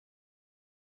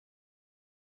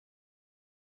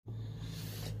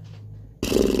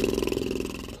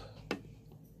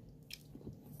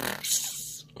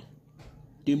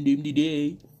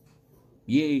day.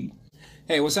 Yay.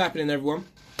 Hey, what's happening, everyone?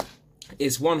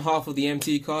 It's one half of the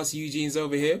MT cast. Eugene's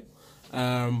over here.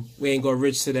 We ain't got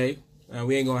Rich today.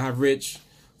 We ain't gonna have Rich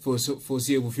for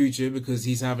foreseeable future because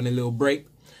he's having a little break.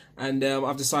 And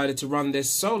I've decided to run this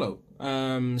solo.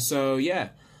 So yeah,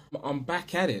 I'm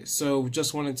back at it. So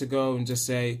just wanted to go and just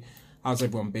say, how's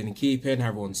everyone been keeping? How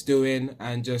everyone's doing?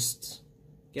 And just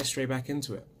get straight back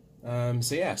into it.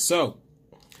 So yeah, so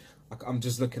I'm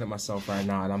just looking at myself right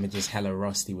now and I'm just hella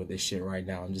rusty with this shit right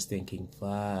now. I'm just thinking,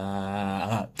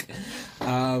 fuck.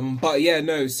 But yeah,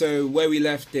 no, so where we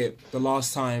left it the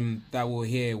last time that we were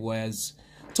here was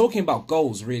talking about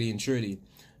goals, really and truly.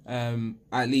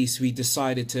 At least we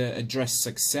decided to address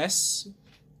success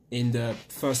in the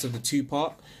first of the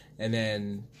two-part, and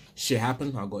then shit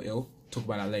happened. I got ill. Talk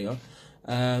about that later.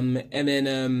 And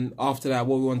then after that,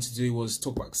 what we wanted to do was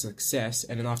talk about success,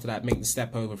 and then after that, make the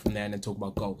step over from there and then talk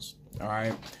about goals. All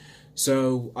right.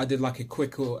 So I did like a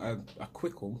quick little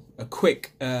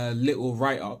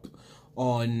write-up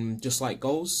on just like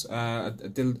goals. I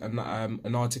did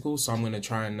an article, so I'm gonna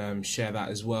try and share that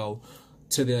as well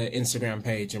to the Instagram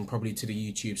page and probably to the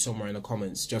YouTube somewhere in the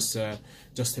comments, just to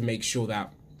make sure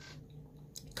that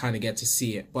kind of get to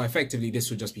see it. But effectively this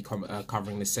will just be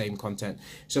covering the same content,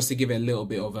 just to give it a little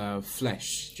bit of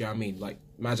flesh. Do you know what I mean? Like,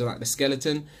 imagine like the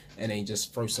skeleton, and then you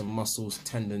just throw some muscles,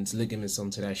 tendons, ligaments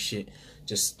onto that shit,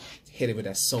 just hit it with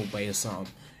that salt bay or something,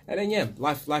 and then yeah,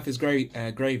 life is great,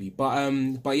 gravy.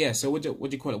 But yeah, so what do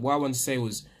you call it, what I wanted to say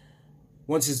was,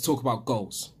 wanted to talk about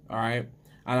goals. All right.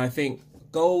 And I think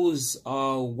goals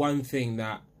are one thing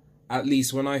that, at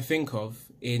least when I think of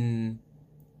when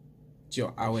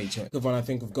I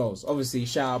think of goals, obviously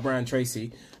shout out Brian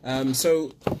Tracy.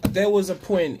 So there was a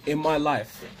point in my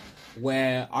life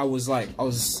where I was like, I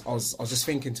was just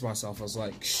thinking to myself, I was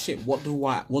like, shit, what do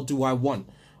I want?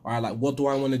 All right, like, what do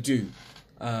I want to do?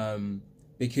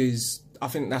 Because I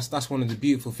think that's one of the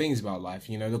beautiful things about life.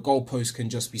 You know, the goalpost can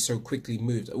just be so quickly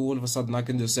moved. All of a sudden, I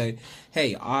can just say,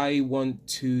 hey, I want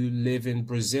to live in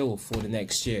Brazil for the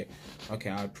next year. Okay,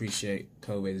 I appreciate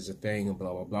COVID is a thing and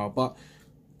blah, blah, blah. But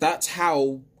that's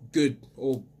how good,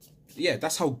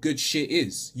 that's how good shit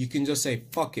is. You can just say,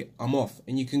 fuck it, I'm off.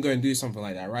 And you can go and do something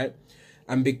like that, right?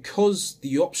 And because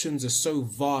the options are so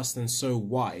vast and so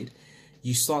wide,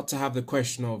 you start to have the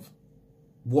question of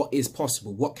what is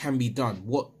possible, what can be done,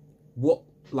 what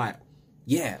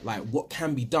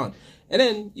can be done. And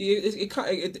then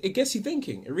it gets you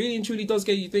thinking. It really and truly does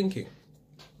get you thinking.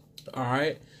 All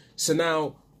right. So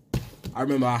now, I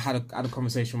remember I had a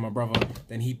conversation with my brother.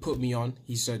 Then he put me on.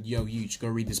 He said, yo, you go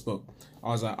read this book. I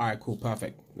was like, all right, cool,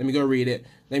 perfect. Let me go read it.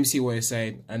 Let me see what it's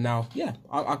saying. And now, yeah,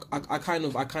 I kind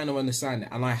of understand it.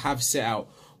 And I have set out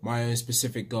my own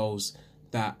specific goals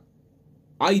that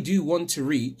I do want to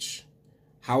reach.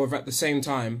 However, at the same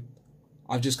time,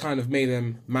 I've just kind of made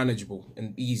them manageable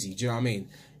and easy. Do you know what I mean?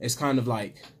 It's kind of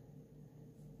like,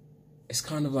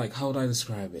 how would I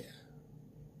describe it?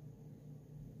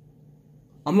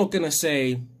 I'm not going to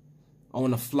say I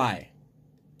want to fly.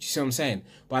 You see what I'm saying?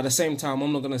 But at the same time,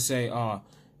 I'm not going to say,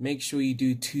 make sure you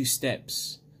do 2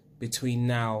 steps between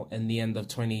now and the end of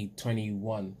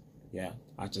 2021. Yeah,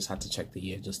 I just had to check the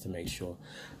year just to make sure.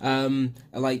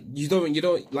 Like, you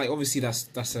don't like, obviously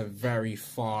that's a very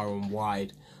far and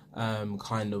wide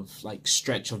kind of like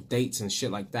stretch of dates and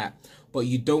shit like that. But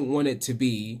you don't want it to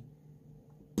be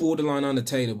borderline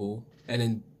unattainable and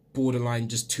then borderline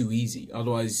just too easy.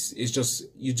 Otherwise,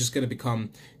 you're just gonna become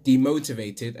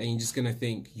demotivated and you're just gonna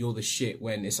think you're the shit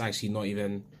when it's actually not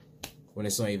even. When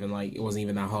it's not even like, it wasn't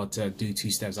even that hard to do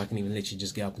 2 steps. I can even literally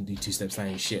just get up and do 2 steps. That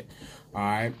ain't shit. All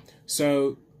right.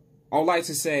 So I would like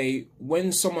to say,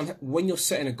 when you're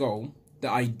setting a goal, the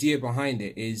idea behind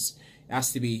it is, it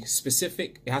has to be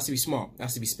specific. It has to be smart. It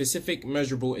has to be specific,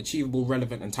 measurable, achievable,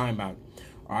 relevant, and time bound.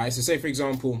 All right. So say, for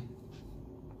example,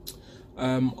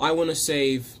 I want to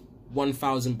save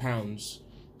 £1,000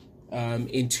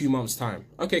 in 2 months' time.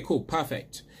 Okay, cool,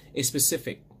 perfect. It's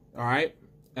specific. All right.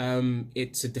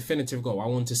 It's a definitive goal. I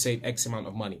want to save X amount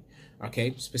of money.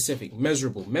 Okay, specific,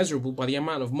 measurable by the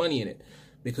amount of money in it,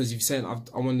 because you've said I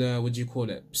want to, what do you call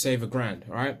it, save £1,000.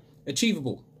 All right,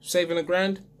 achievable, saving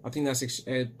 £1,000. I think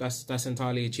that's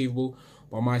entirely achievable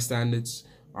by my standards.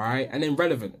 All right, and then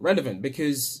relevant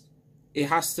because it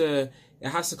has to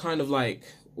kind of like,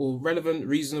 or relevant,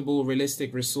 reasonable,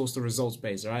 realistic, resource to results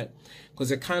based. Right,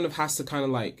 because it kind of has to kind of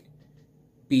like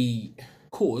be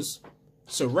cause.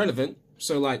 So relevant.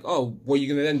 So like, oh, what are you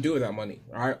gonna then do with that money?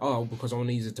 All right, oh, because I want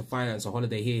to use it to finance a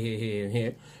holiday here, and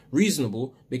here.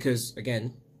 Reasonable, because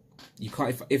again, you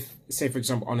can't. If say for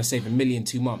example, I want to save £1 million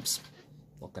 2 months,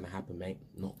 Not gonna happen, mate.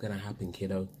 Not gonna happen,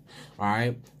 kiddo. All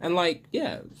right, and like,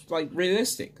 yeah, like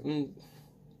realistic.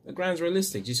 The grand's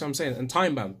realistic. You see what I'm saying? And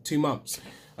time bound, 2 months.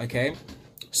 Okay,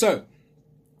 so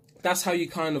that's how you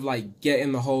kind of like get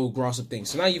in the whole grasp of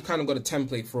things. So now you've kind of got a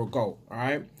template for a goal. All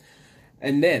right,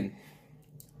 and then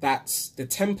that's the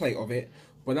template of it.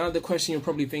 But now the question you're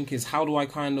probably thinking is, how do I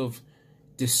kind of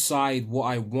decide what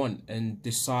I want and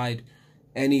decide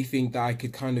anything that I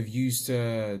could kind of use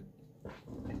to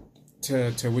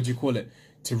what do you call it,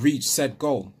 to reach said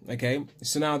goal? Okay,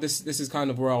 so now this is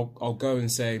kind of where I'll go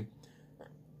and say,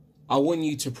 I want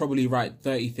you to probably write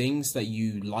 30 things that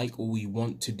you like or you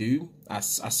want to do at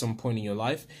some point in your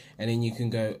life, and then you can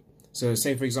go. So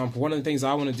say for example, one of the things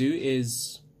I want to do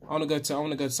is I want to go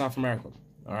to South America.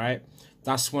 All right,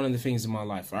 that's one of the things in my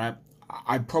life. All right,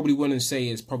 I probably wouldn't say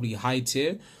it's probably high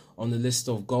tier on the list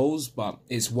of goals, but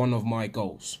it's one of my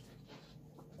goals.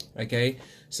 Okay,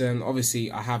 so then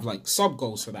obviously I have like sub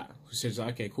goals for that, which is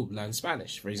like, okay, cool, learn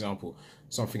Spanish, for example,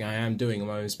 something I am doing in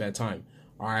my own spare time.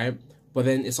 All right, but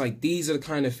then it's like these are the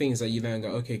kind of things that you then go,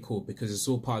 okay, cool, because it's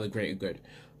all part of the greater good.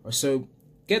 So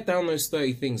get down those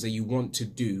 30 things that you want to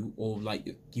do, or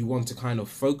like you want to kind of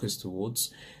focus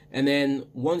towards, and then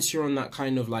once you're on that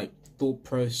kind of like thought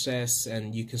process,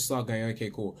 and you can start going, okay,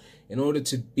 cool, in order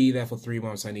to be there for 3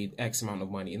 months I need X amount of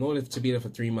money. In order to be there for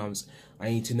 3 months I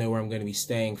need to know where I'm going to be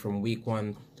staying from week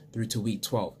 1 through to week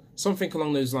 12, something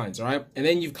along those lines. All right, and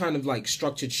then you've kind of like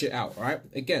structured shit out. All right,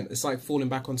 again, it's like falling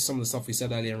back on some of the stuff we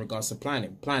said earlier in regards to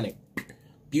planning.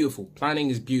 Beautiful. Planning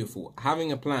is beautiful.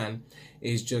 Having a plan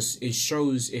is just, it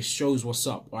shows what's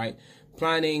up. Right,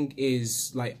 planning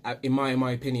is like, in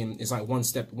my opinion, is like one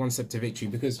step to victory.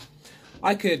 Because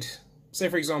I could say,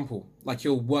 for example, like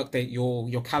your work day,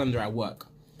 your calendar at work,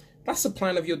 that's the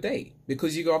plan of your day,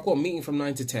 because you go, I've got a meeting from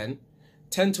 9 to 10,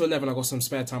 10 to 11 I got some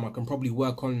spare time, I can probably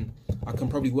work on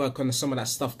some of that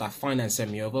stuff that finance sent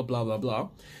me over, blah blah blah.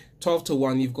 12 to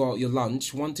 1 you've got your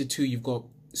lunch, 1 to 2 you've got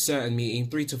certain meeting,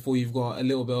 3 to 4 you've got a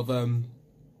little bit of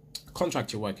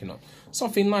contract you're working on,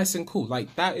 something nice and cool.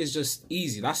 Like, that is just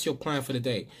easy. That's your plan for the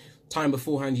day. Time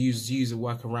beforehand, you use a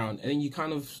workaround, and then you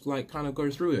kind of go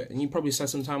through it, and you probably set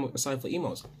some time aside for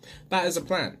emails. That is a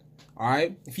plan. All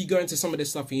right, if you go into some of this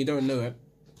stuff and you don't know it,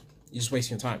 you're just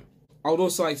wasting your time. I would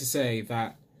also like to say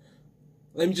that,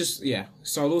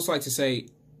 so I'd also like to say,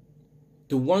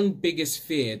 the one biggest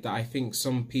fear that I think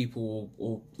some people,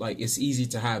 or like it's easy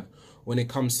to have when it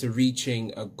comes to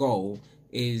reaching a goal,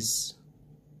 is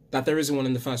that there isn't one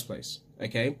in the first place.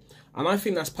 Okay, and I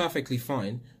think that's perfectly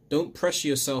fine. Don't pressure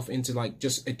yourself into like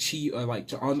just achieve,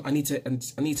 I need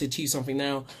to achieve something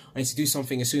now. I need to do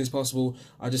something as soon as possible.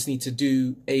 I just need to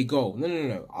do a goal.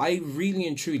 No. I really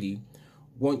and truly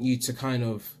want you to kind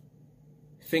of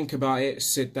think about it,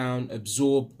 sit down,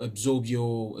 absorb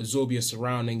your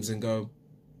surroundings, and go,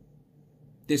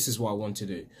 this is what I want to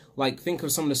do. Like, think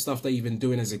of some of the stuff that you've been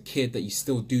doing as a kid that you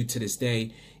still do to this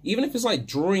day. Even if it's like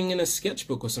drawing in a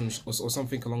sketchbook or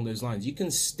something along those lines, you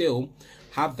can still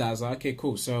have that as like, okay,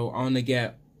 cool, so I want to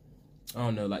get, I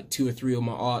don't know, like 2 or 3 of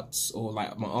my arts, or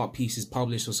like my art pieces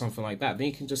published or something like that. Then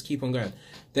you can just keep on going.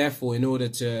 Therefore, in order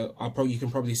to, you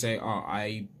can probably say, oh,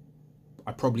 I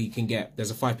probably can get,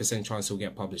 there's a 5% chance it'll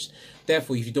get published.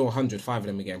 Therefore, if you do 100, 5 of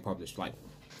them are getting published. Like,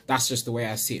 that's just the way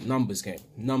I see it. Numbers game.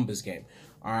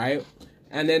 All right.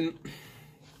 And then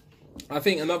I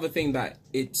think another thing that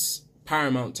it's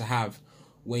paramount to have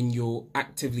when you're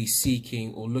actively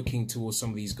seeking or looking towards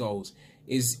some of these goals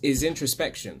is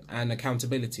introspection and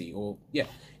accountability,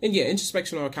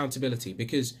 introspection or accountability,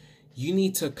 because you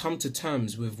need to come to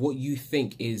terms with what you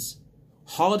think is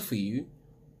hard for you,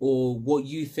 or what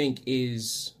you think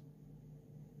is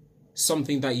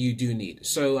something that you do need.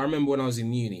 So I remember when I was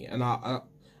in uni,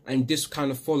 and this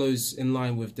kind of follows in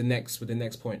line with the next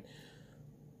point.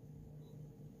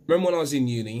 Remember when I was in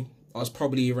uni, I was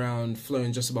probably around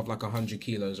floating just above like 100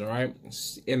 kilos, all right?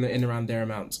 In around their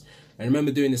amounts. I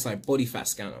remember doing this like body fat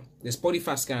scanner. This body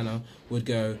fat scanner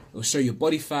it'll show your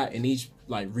body fat in each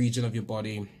like region of your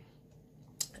body,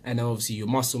 and then obviously your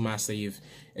muscle mass that you've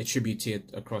attributed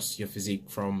across your physique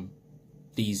from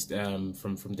these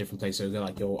from different places. So they're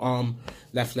like your arm,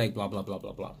 left leg, blah blah blah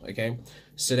blah blah. Okay,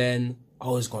 so then I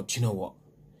always got, do you know what?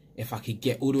 If I could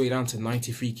get all the way down to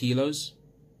 93 kilos,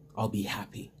 I'll be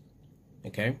happy.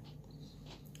 Okay.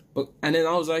 And then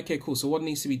I was like, okay, cool. So what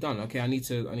needs to be done? Okay, I need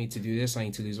to do this. I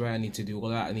need to lose weight. I need to do all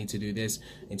that. I need to do this.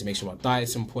 I need to make sure my diet at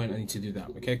some point. I need to do that.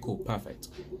 Okay, cool, perfect.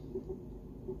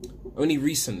 Only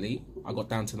recently I got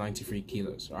down to 93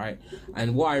 kilos. All right, and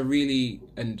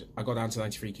I got down to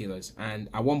 93 kilos. And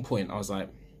at one point I was like,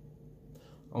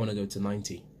 I want to go to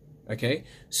 90. Okay,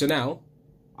 so now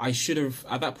I should have,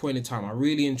 at that point in time, I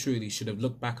really and truly should have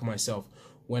looked back at myself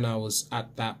when I was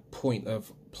at that point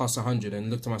of plus 100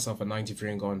 and looked at myself at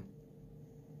 93 and gone,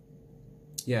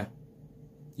 yeah,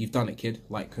 you've done it, kid.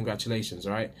 Like, congratulations,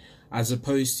 right? As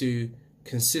opposed to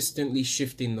consistently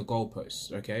shifting the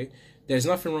goalposts, okay? There's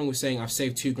nothing wrong with saying I've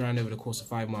saved $2,000 over the course of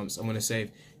 5 months. I'm going to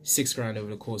save $6,000 over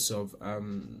the course of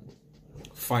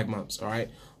 5 months, all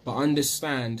right? But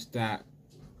understand that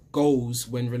goals,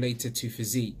 when related to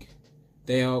physique,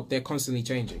 they're constantly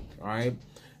changing, all right?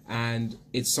 And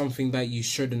it's something that you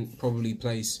shouldn't probably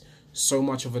place so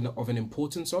much of an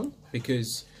importance on,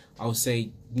 because I would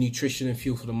say nutrition and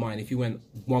fuel for the mind. If you went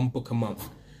 1 book a month,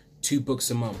 2 books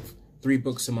a month, 3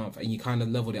 books a month, and you kind of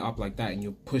leveled it up like that, and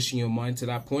you're pushing your mind to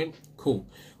that point, cool.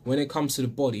 When it comes to the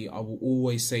body, I will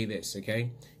always say this,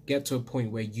 okay? Get to a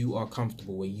point where you are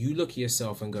comfortable, where you look at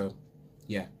yourself and go,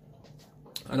 yeah.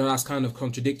 I know that's kind of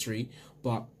contradictory,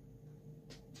 but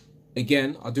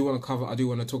again, I do want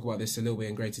to talk about this a little bit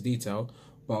in greater detail.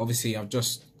 But obviously, I've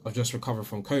just recovered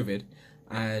from COVID,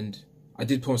 and I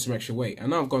did put on some extra weight,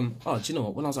 and now I've gone, oh, do you know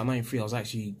what? When I was at 93,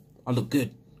 I look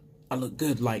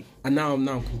good, like, and now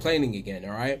I'm complaining again,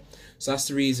 all right? So that's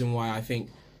the reason why I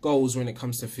think goals when it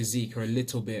comes to physique are a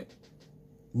little bit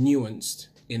nuanced,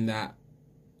 in that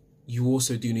you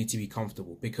also do need to be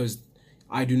comfortable, because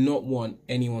I do not want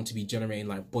anyone to be generating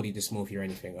like body dysmorphia or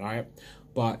anything, all right?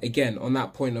 But again, on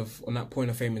that point of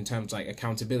fame, in terms like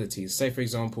accountability, say for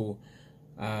example,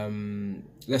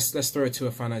 let's throw it to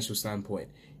a financial standpoint.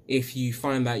 If you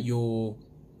find that you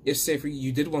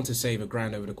did want to save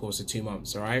 $1,000 over the course of 2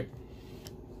 months, all right,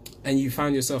 and you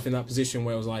found yourself in that position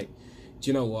where it was like, do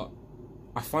you know what?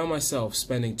 I find myself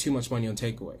spending too much money on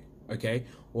takeaway, okay?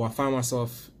 Or I find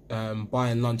myself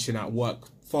buying lunch in at work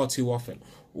far too often,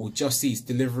 or Just Eat,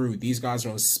 Deliveroo. These guys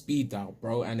are on speed dial,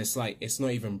 bro, and it's like, it's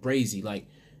not even brazy. Like,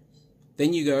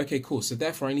 then you go, okay, cool. So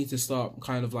therefore, I need to start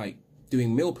kind of like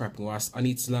doing meal prepping, or I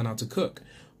need to learn how to cook.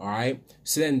 All right.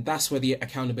 So then that's where the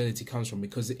accountability comes from,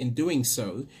 because in doing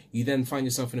so, you then find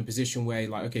yourself in a position where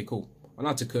you're like, okay, cool, I know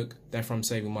how to cook, therefore I'm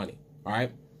saving money. All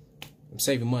right. I'm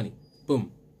saving money.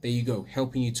 Boom. There you go.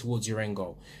 Helping you towards your end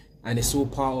goal. And it's all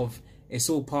part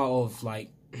of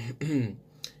like,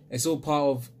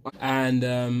 and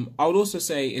I would also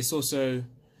say it's also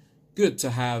good to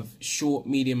have short,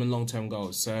 medium and long-term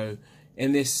goals. So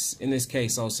in this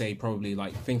case, I'll say probably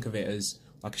like think of it as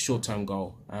like a short-term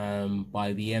goal.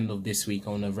 By the end of this week, I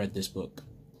want to have read this book.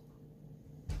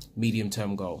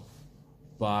 Medium-term goal.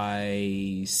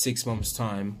 By 6 months'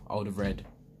 time, I would have read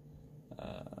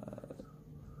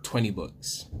 20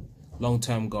 books.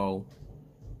 Long-term goal.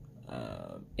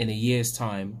 In a year's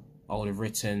time, I would have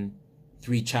written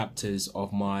 3 chapters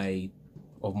of my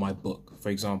book, for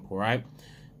example, right?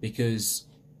 Because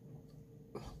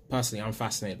personally, I'm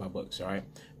fascinated by books, right?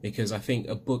 Because I think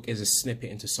a book is a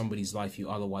snippet into somebody's life you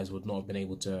otherwise would not have been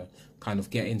able to kind of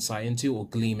get insight into or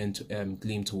gleam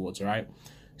towards, right?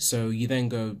 So you then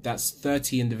go, that's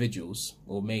 30 individuals,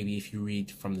 or maybe if you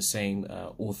read from the same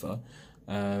author,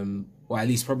 or at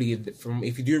least probably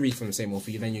if you do read from the same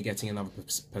author, then you're getting another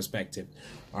perspective,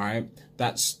 all right?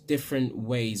 That's different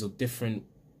ways, or different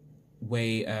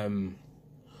ways in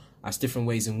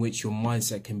which your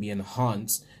mindset can be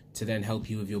enhanced to then help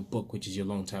you with your book, which is your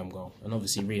long-term goal. And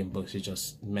obviously reading books is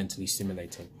just mentally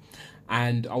stimulating.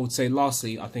 And I would say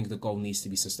lastly, I think the goal needs to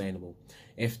be sustainable.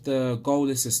 If the goal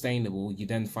is sustainable, you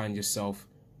then find yourself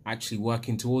actually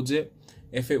working towards it.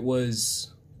 If it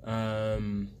was,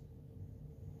 I'm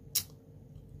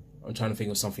trying to think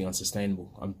of something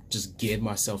unsustainable. I'm just geared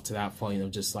myself to that point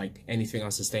of just like anything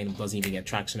unsustainable doesn't even get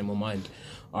traction in my mind.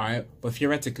 All right. But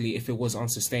theoretically, if it was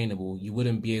unsustainable, you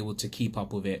wouldn't be able to keep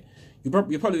up with it. You'll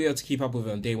probably be able to keep up with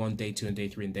it on day 1, day 2, and day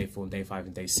 3, and day 4, and day 5,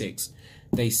 and day 6.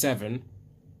 Day 7,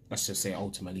 let's just say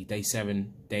ultimately, day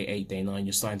 7, day 8, day 9,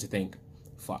 you're starting to think,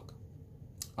 fuck,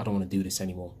 I don't want to do this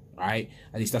anymore. All right.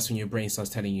 At least that's when your brain starts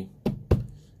telling you,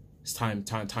 it's time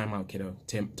out, kiddo.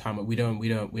 Time out. We don't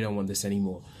want this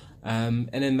anymore. And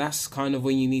then that's kind of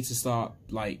when you need to start,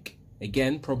 like,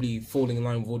 again, probably falling in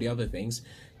line with all the other things,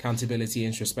 accountability,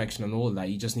 introspection, and all of that.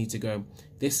 You just need to go,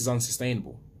 this is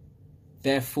unsustainable.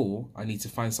 Therefore, I need to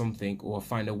find something or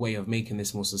find a way of making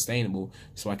this more sustainable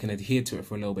so I can adhere to it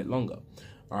for a little bit longer.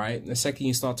 All right. The second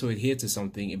you start to adhere to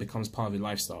something, it becomes part of your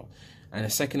lifestyle. And the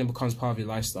second it becomes part of your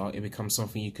lifestyle, it becomes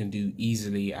something you can do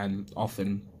easily and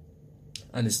often.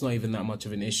 And it's not even that much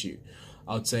of an issue.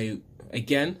 I would say,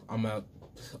 again,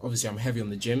 obviously I'm heavy on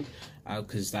the gym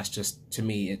because that's just, to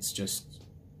me, it's just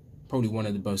probably one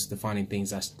of the most defining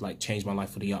things that's like changed my life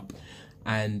for the up.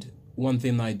 And one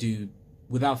thing that I do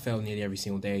without fail nearly every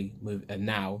single day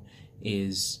now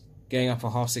is getting up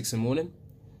at 6:30 in the morning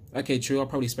okay, true, I'll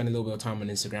probably spend a little bit of time on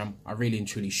Instagram. I really and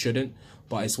truly shouldn't,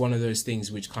 but it's one of those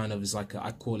things which kind of is like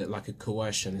I call it like a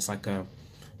coercion. It's like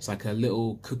a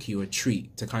little cookie or a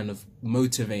treat to kind of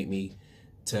motivate me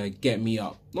to get me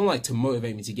up. Not like to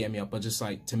motivate me to get me up, but just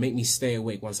like to make me stay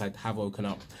awake once I have woken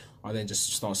up. I'll then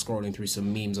just start scrolling through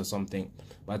some memes or something.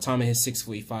 By the time I hit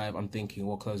 6:45, I'm thinking,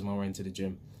 what clothes am I wearing to the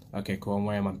gym? Okay, cool. I'm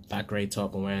wearing that grey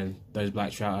top. I'm wearing those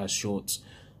black trousers, shorts,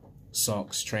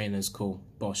 socks, trainers. Cool.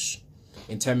 Bosh.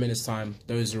 In 10 minutes time,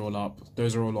 those are all up.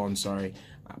 Those are all on, sorry.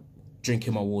 I'm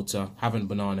drinking my water, having a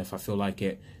banana if I feel like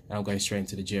it, and I'm going straight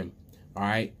into the gym. All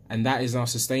right. And that is now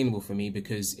sustainable for me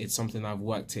because it's something I've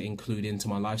worked to include into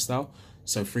my lifestyle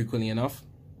so frequently enough.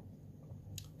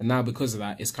 And now because of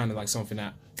that, it's kind of like something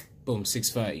that, boom,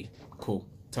 6:30. Cool.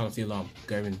 Turn off the alarm.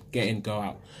 Go in, get in, go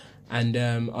out. And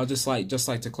I'll just like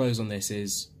to close on this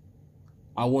is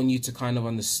I want you to kind of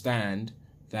understand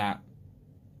that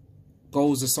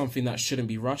goals are something that shouldn't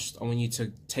be rushed. I want you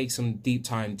to take some deep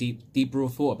real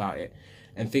thought about it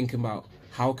and think about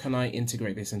how can I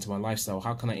integrate this into my lifestyle?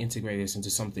 How can I integrate this into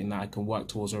something that I can work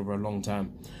towards over a long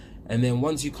term? And then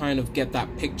once you kind of get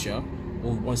that picture,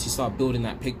 or once you start building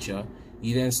that picture,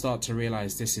 you then start to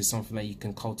realize this is something that you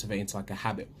can cultivate into like a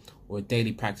habit or a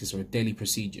daily practice or a daily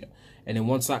procedure. And then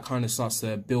once that kind of starts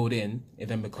to build in, it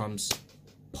then becomes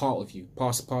part of you.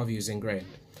 Part of you is ingrained.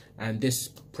 And this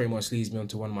pretty much leads me on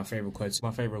to one of my favorite quotes.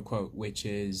 My favorite quote, which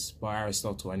is by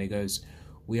Aristotle, and it goes,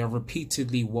 "We are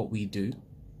repeatedly what we do.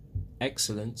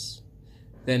 Excellence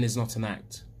then is not an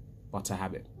act, but a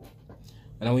habit."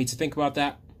 And I want you to think about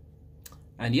that.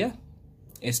 And yeah,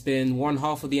 it's been one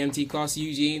half of the MT Cast,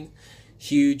 Eugene,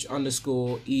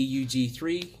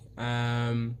 huge_EUG3.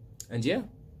 And yeah,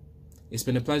 it's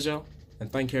been a pleasure.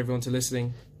 And thank you everyone for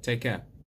listening. Take care.